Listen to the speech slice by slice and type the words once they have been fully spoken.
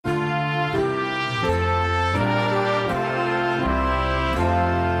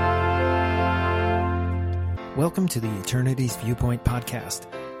Welcome to the Eternity's Viewpoint podcast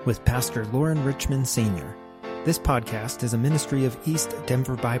with Pastor Loren Richmond Sr. This podcast is a ministry of East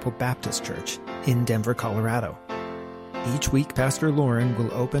Denver Bible Baptist Church in Denver, Colorado. Each week, Pastor Loren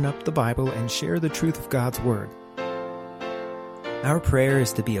will open up the Bible and share the truth of God's Word. Our prayer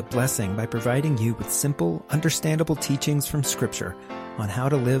is to be a blessing by providing you with simple, understandable teachings from Scripture on how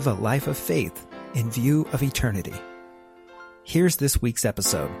to live a life of faith in view of eternity. Here's this week's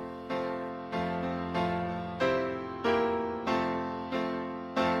episode.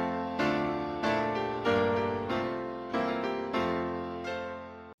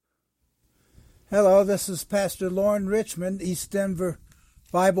 Hello, this is Pastor Loren Richmond, East Denver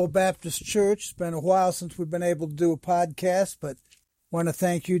Bible Baptist Church. It's been a while since we've been able to do a podcast, but want to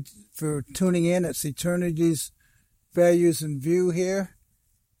thank you for tuning in. It's Eternity's Values in View here,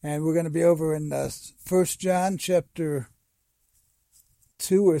 and we're going to be over in 1 John chapter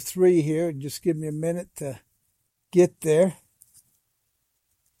 2 or 3 here. Just give me a minute to get there.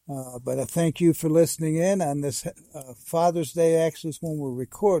 But I thank you for listening in on this Father's Day. Actually, is when we're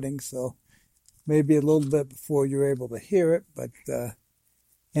recording, so maybe a little bit before you're able to hear it, but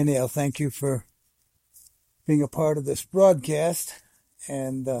anyhow, thank you for being a part of this broadcast,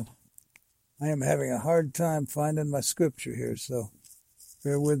 and I am having a hard time finding my scripture here, so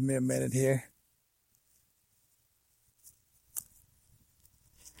bear with me a minute here.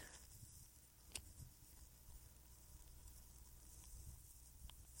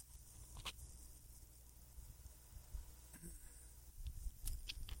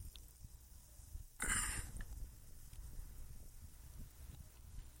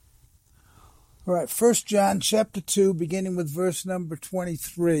 All right, 1 John chapter 2, beginning with verse number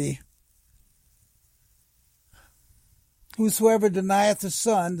 23. Whosoever denieth the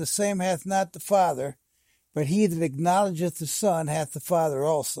Son, the same hath not the Father, but he that acknowledgeth the Son hath the Father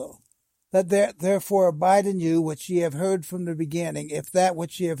also. Let therefore abide in you which ye have heard from the beginning. If that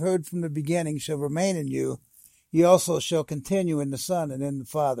which ye have heard from the beginning shall remain in you, ye also shall continue in the Son and in the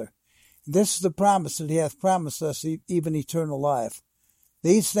Father. This is the promise that he hath promised us, even eternal life.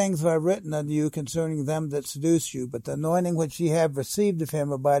 These things have I written unto you concerning them that seduce you, but the anointing which ye have received of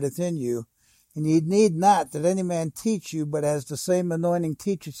him abideth in you. And ye need not that any man teach you, but as the same anointing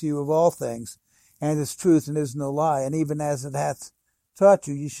teacheth you of all things, and is truth and is no lie. And even as it hath taught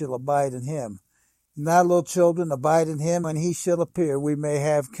you, ye shall abide in him. Now, little children, abide in him, and he shall appear. We may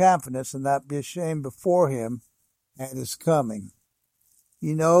have confidence and not be ashamed before him at his coming.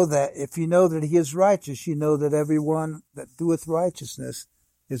 You know that if you know that he is righteous, you know that everyone that doeth righteousness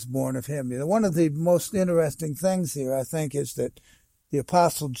is born of him. You know, one of the most interesting things here, I think, is that the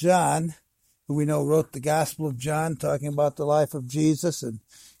Apostle John, who we know wrote the Gospel of John, talking about the life of Jesus, and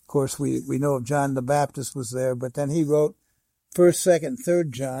of course we know of John the Baptist was there, but then he wrote 1st, 2nd, 3rd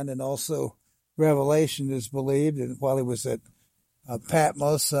John, and also Revelation is believed, and while he was at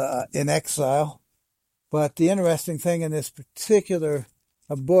Patmos in exile. But the interesting thing in this particular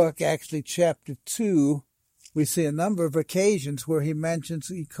book, actually chapter 2, we see a number of occasions where he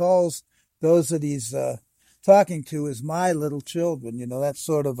calls those that he's talking to as my little children. You know, that's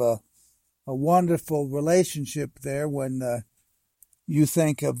sort of a wonderful relationship there when you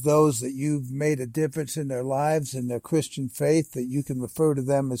think of those that you've made a difference in their lives and their Christian faith, that you can refer to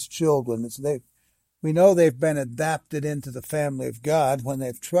them as children. We know they've been adopted into the family of God when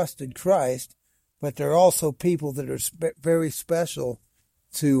they've trusted Christ, but they're also people that are very special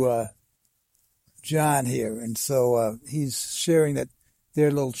to John here. And so he's sharing that they're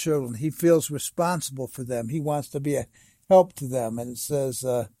little children. He feels responsible for them. He wants to be a help to them. And it says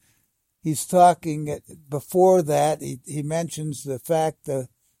he's talking before that. He mentions the fact that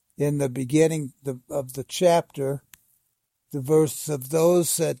in the beginning of the chapter, the verse of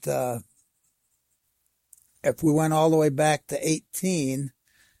those that, if we went all the way back to 18,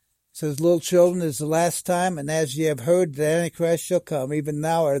 says, little children, is the last time, and as ye have heard that Antichrist shall come, even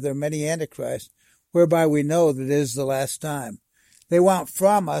now are there many Antichrists, whereby we know that it is the last time. They went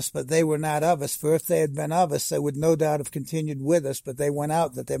from us, but they were not of us. For if they had been of us, they would no doubt have continued with us, but they went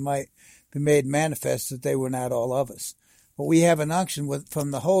out that they might be made manifest that they were not all of us. But we have an unction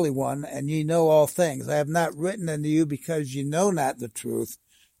from the Holy One, and ye know all things. I have not written unto you because ye know not the truth,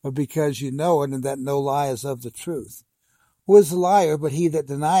 but because ye know it, and that no lie is of the truth. Who is a liar but he that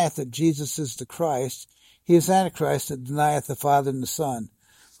denieth that Jesus is the Christ? He is Antichrist that denieth the Father and the Son.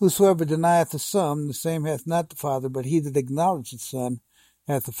 Whosoever denieth the Son, the same hath not the Father, but he that acknowledgeth the Son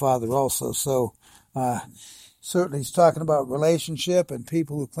hath the Father also. So certainly he's talking about relationship and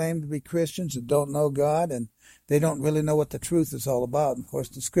people who claim to be Christians and don't know God, and they don't really know what the truth is all about. And of course,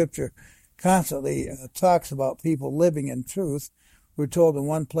 the Scripture constantly talks about people living in truth. We're told in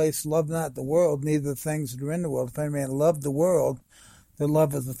one place, love not the world, neither the things that are in the world. If any man love the world, the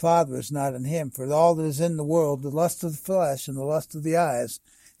love of the Father is not in him. For all that is in the world, the lust of the flesh and the lust of the eyes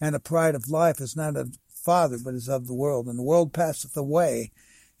and the pride of life is not of the Father, but is of the world. And the world passeth away,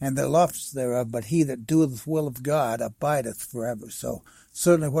 and the lusts thereof, but he that doeth the will of God abideth forever. So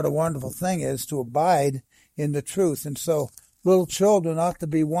certainly what a wonderful thing is to abide in the truth. And so little children ought to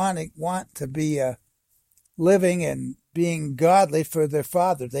be want to be living and being godly for their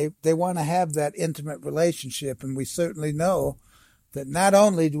father. They want to have that intimate relationship, and we certainly know that not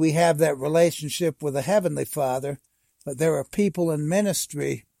only do we have that relationship with a heavenly Father, but there are people in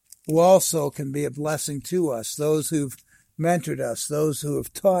ministry who also can be a blessing to us, those who've mentored us, those who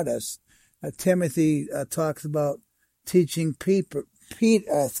have taught us. Timothy talks about teaching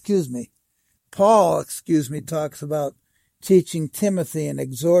Paul talks about teaching Timothy and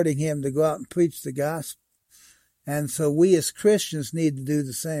exhorting him to go out and preach the gospel. And so we as Christians need to do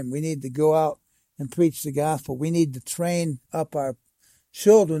the same. We need to go out and preach the gospel. We need to train up our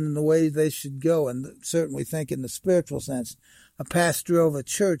children in the way they should go. And certainly think in the spiritual sense, a pastor of a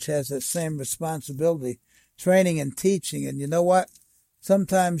church has that same responsibility, training and teaching. And you know what?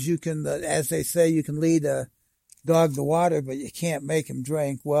 Sometimes you can, as they say, you can lead a dog to water, but you can't make him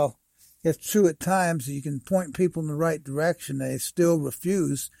drink. Well, it's true at times. You can point people in the right direction. They still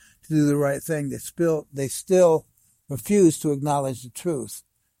refuse to do the right thing. They still refuse to acknowledge the truth.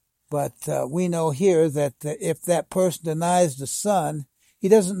 But we know here that if that person denies the Son, he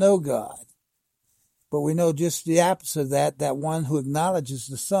doesn't know God. But we know just the opposite of that one who acknowledges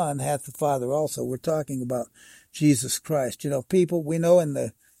the Son hath the Father also. We're talking about Jesus Christ. You know, people, we know in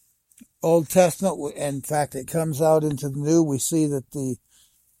the Old Testament, in fact, it comes out into the New, we see that the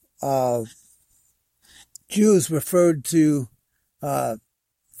Jews referred to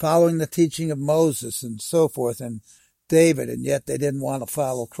following the teaching of Moses and so forth and David, and yet they didn't want to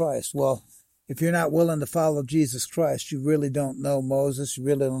follow Christ. Well, if you're not willing to follow Jesus Christ, you really don't know Moses. You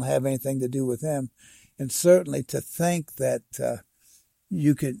really don't have anything to do with him. And certainly to think that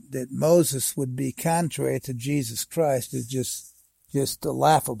that Moses would be contrary to Jesus Christ is just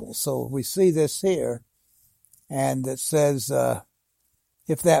laughable. So we see this here, and it says,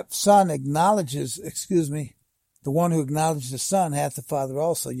 if that son acknowledges, the one who acknowledges the Son hath the Father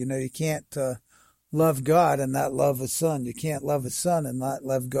also. You know, you can't love God and not love his Son. You can't love his Son and not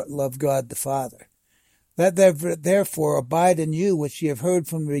love God the Father. That therefore abide in you which ye have heard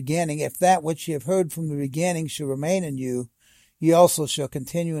from the beginning. If that which ye have heard from the beginning shall remain in you, ye also shall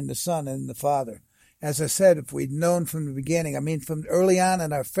continue in the Son and in the Father. As I said, if we'd known from the beginning, from early on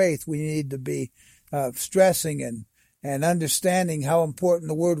in our faith, we need to be stressing and understanding how important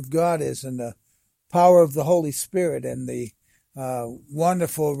the Word of God is and the power of the Holy Spirit and the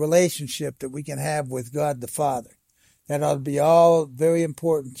wonderful relationship that we can have with God the Father. That ought to be all very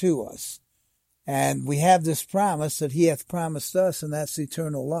important to us. And we have this promise that he hath promised us, and that's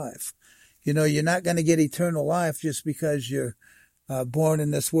eternal life. You know, you're not going to get eternal life just because you're born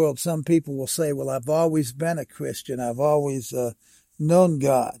in this world. Some people will say, well, I've always been a Christian. I've always known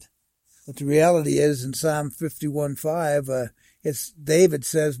God. But the reality is in Psalm 51:5, David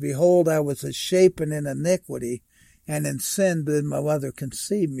says, behold, I was shapen in iniquity, and in sin did my mother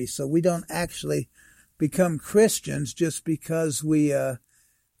conceive me. So we don't actually become Christians just because we're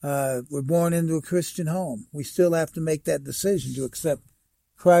born into a Christian home. We still have to make that decision to accept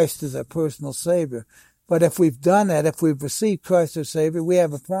Christ as our personal Savior. But if we've done that, if we've received Christ as Savior, we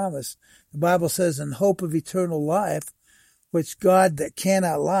have a promise. The Bible says, in hope of eternal life, which God that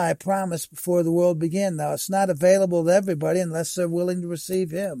cannot lie promised before the world began. Now, it's not available to everybody unless they're willing to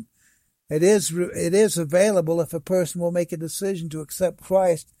receive him. It is available if a person will make a decision to accept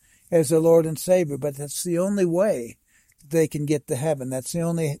Christ as their Lord and Savior, but that's the only way they can get to heaven. That's the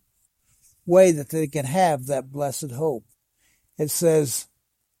only way that they can have that blessed hope. It says,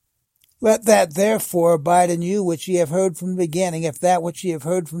 let that therefore abide in you which ye have heard from the beginning. If that which ye have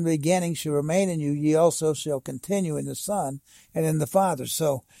heard from the beginning shall remain in you, ye also shall continue in the Son and in the Father.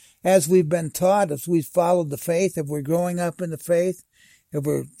 So as we've been taught, as we've followed the faith, if we're growing up in the faith, if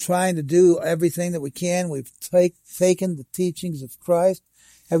we're trying to do everything that we can, we've taken the teachings of Christ.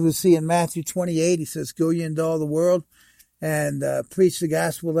 As we see in Matthew 28, he says, go ye into all the world and preach the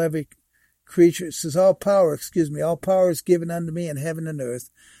gospel to every creature. It says, all power is given unto me in heaven and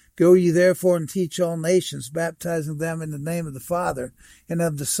earth. Go ye therefore and teach all nations, baptizing them in the name of the Father and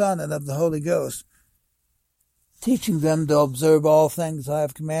of the Son and of the Holy Ghost, teaching them to observe all things I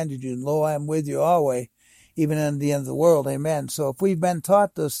have commanded you. And lo, I am with you always, even unto the end of the world. Amen. So if we've been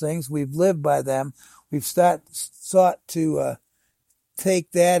taught those things, we've lived by them, we've sought to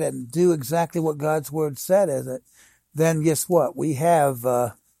take that and do exactly what God's Word said as it, then guess what? We have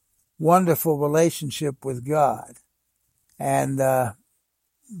a wonderful relationship with God. And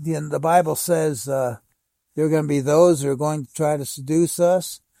the Bible says there are going to be those who are going to try to seduce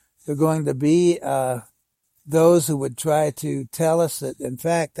us. There are going to be those who would try to tell us that, in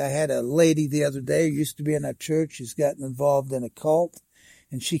fact, I had a lady the other day who used to be in our church. She's gotten involved in a cult.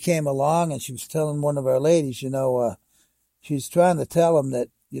 And she came along and she was telling one of our ladies, she was trying to tell him that,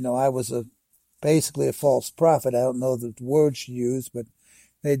 I was basically a false prophet. I don't know the word she used, but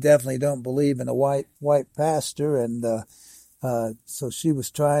they definitely don't believe in a white pastor. And so she was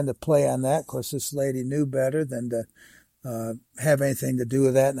trying to play on that. Of course, this lady knew better than to have anything to do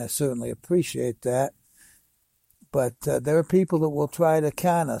with that, and I certainly appreciate that. But there are people that will try to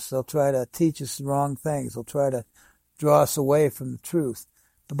con us. They'll try to teach us the wrong things. They'll try to draw us away from the truth.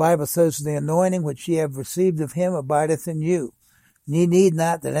 The Bible says, the anointing which ye have received of him abideth in you. Ye need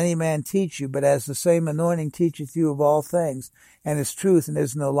not that any man teach you, but as the same anointing teacheth you of all things, and is truth and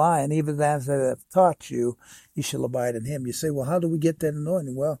is no lie, and even as I have taught you, ye shall abide in him. You say, well, how do we get that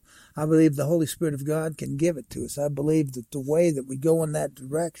anointing? Well, I believe the Holy Spirit of God can give it to us. I believe that the way that we go in that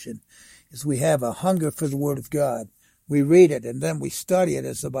direction is we have a hunger for the Word of God. We read it, and then we study it,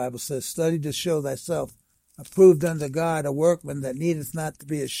 as the Bible says, study to show thyself approved unto God, a workman that needeth not to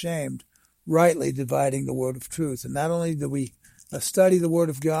be ashamed, rightly dividing the word of truth. And not only do we study the Word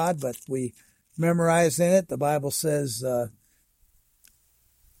of God, but we memorize in it. The Bible says,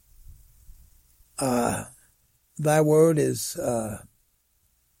 thy word is, I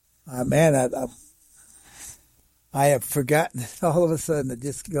have forgotten it. All of a sudden, it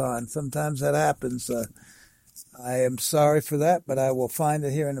just gone. Sometimes that happens. I am sorry for that, but I will find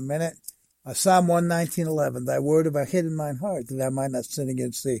it here in a minute. Psalm 119:11, thy word have I hid in mine heart, that I might not sin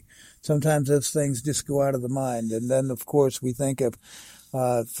against thee. Sometimes those things just go out of the mind. And then, of course, we think of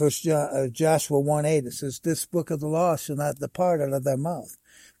Joshua 1:8. It says, this book of the law shall not depart out of thy mouth,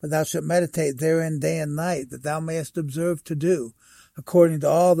 but thou shalt meditate therein day and night, that thou mayest observe to do according to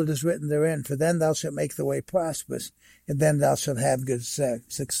all that is written therein. For then thou shalt make the way prosperous, and then thou shalt have good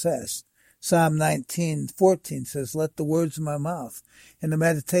success. Psalm 19:14 says, let the words of my mouth and the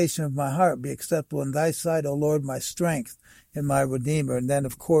meditation of my heart be acceptable in thy sight, O Lord, my strength and my Redeemer. And then,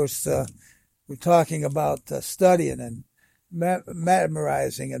 of course, we're talking about studying and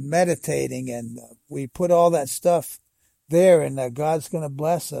memorizing and meditating, and we put all that stuff there, and God's going to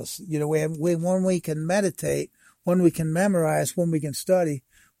bless us. When we can meditate, when we can memorize, when we can study,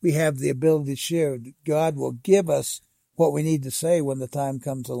 we have the ability to share. God will give us what we need to say when the time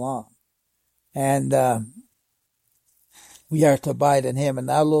comes along. And we are to abide in him. And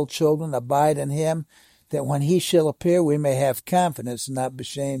now, little children, abide in him, that when he shall appear, we may have confidence and not be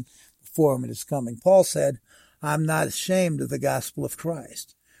ashamed before him in his coming. Paul said, I'm not ashamed of the gospel of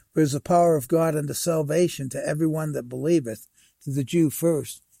Christ. For it is the power of God unto salvation to everyone that believeth, to the Jew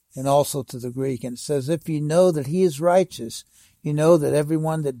first, and also to the Greek. And it says, if you know that he is righteous, you know that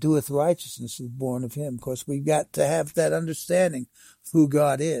everyone that doeth righteousness is born of him. Of course, we've got to have that understanding of who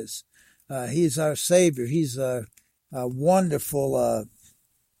God is. He's our Savior. He's a wonderful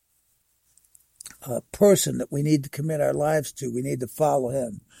person that we need to commit our lives to. We need to follow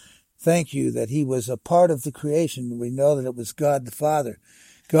him. Thank you that he was a part of the creation. We know that it was God the Father,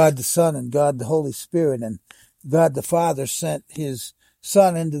 God the Son, and God the Holy Spirit. And God the Father sent his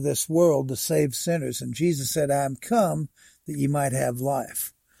Son into this world to save sinners. And Jesus said, I am come that ye might have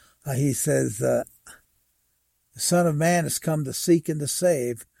life. He says, the Son of Man has come to seek and to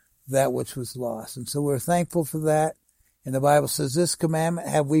save that which was lost. And so we're thankful for that. And the Bible says, this commandment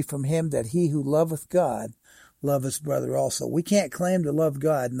have we from him, that he who loveth God love his brother also. We can't claim to love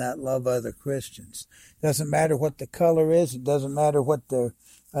God and not love other Christians. It doesn't matter what the color is. It doesn't matter what their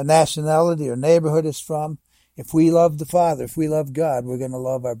nationality or neighborhood is from. If we love the Father, if we love God, we're going to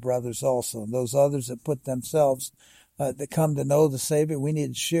love our brothers also. And those others that put themselves, that come to know the Savior, we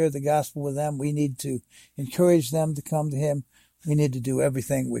need to share the gospel with them. We need to encourage them to come to him. We need to do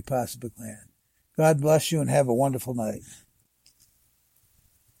everything we possibly can. God bless you and have a wonderful night.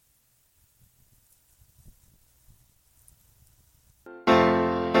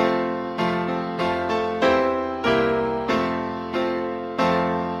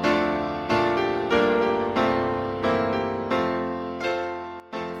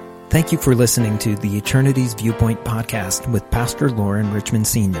 Thank you for listening to the Eternity's Viewpoint podcast with Pastor Loren Richmond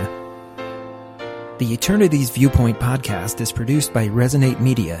Sr. The Eternity's Viewpoint podcast is produced by Resonate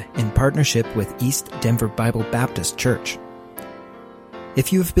Media in partnership with East Denver Bible Baptist Church.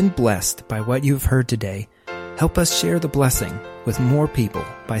 If you have been blessed by what you have heard today, help us share the blessing with more people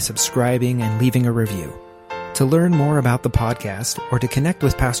by subscribing and leaving a review. To learn more about the podcast or to connect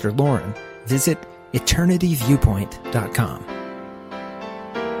with Pastor Loren, visit eternityviewpoint.com.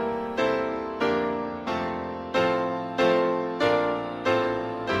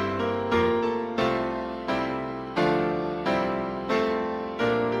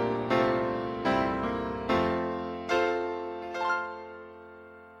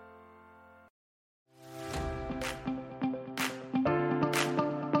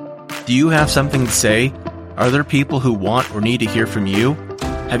 Do you have something to say? Are there people who want or need to hear from you?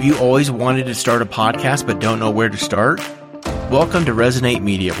 Have you always wanted to start a podcast but don't know where to start? Welcome to Resonate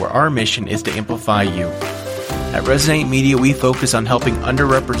Media, where our mission is to amplify you. At Resonate Media, we focus on helping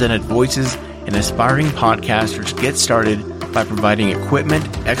underrepresented voices and aspiring podcasters get started by providing equipment,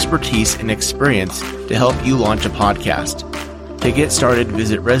 expertise, and experience to help you launch a podcast. To get started,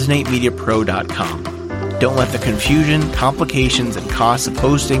 visit ResonateMediaPro.com. Don't let the confusion, complications, and costs of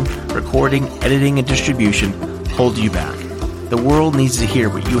hosting, recording, editing, and distribution hold you back. The world needs to hear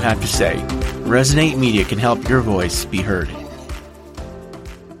what you have to say. Resonate Media can help your voice be heard.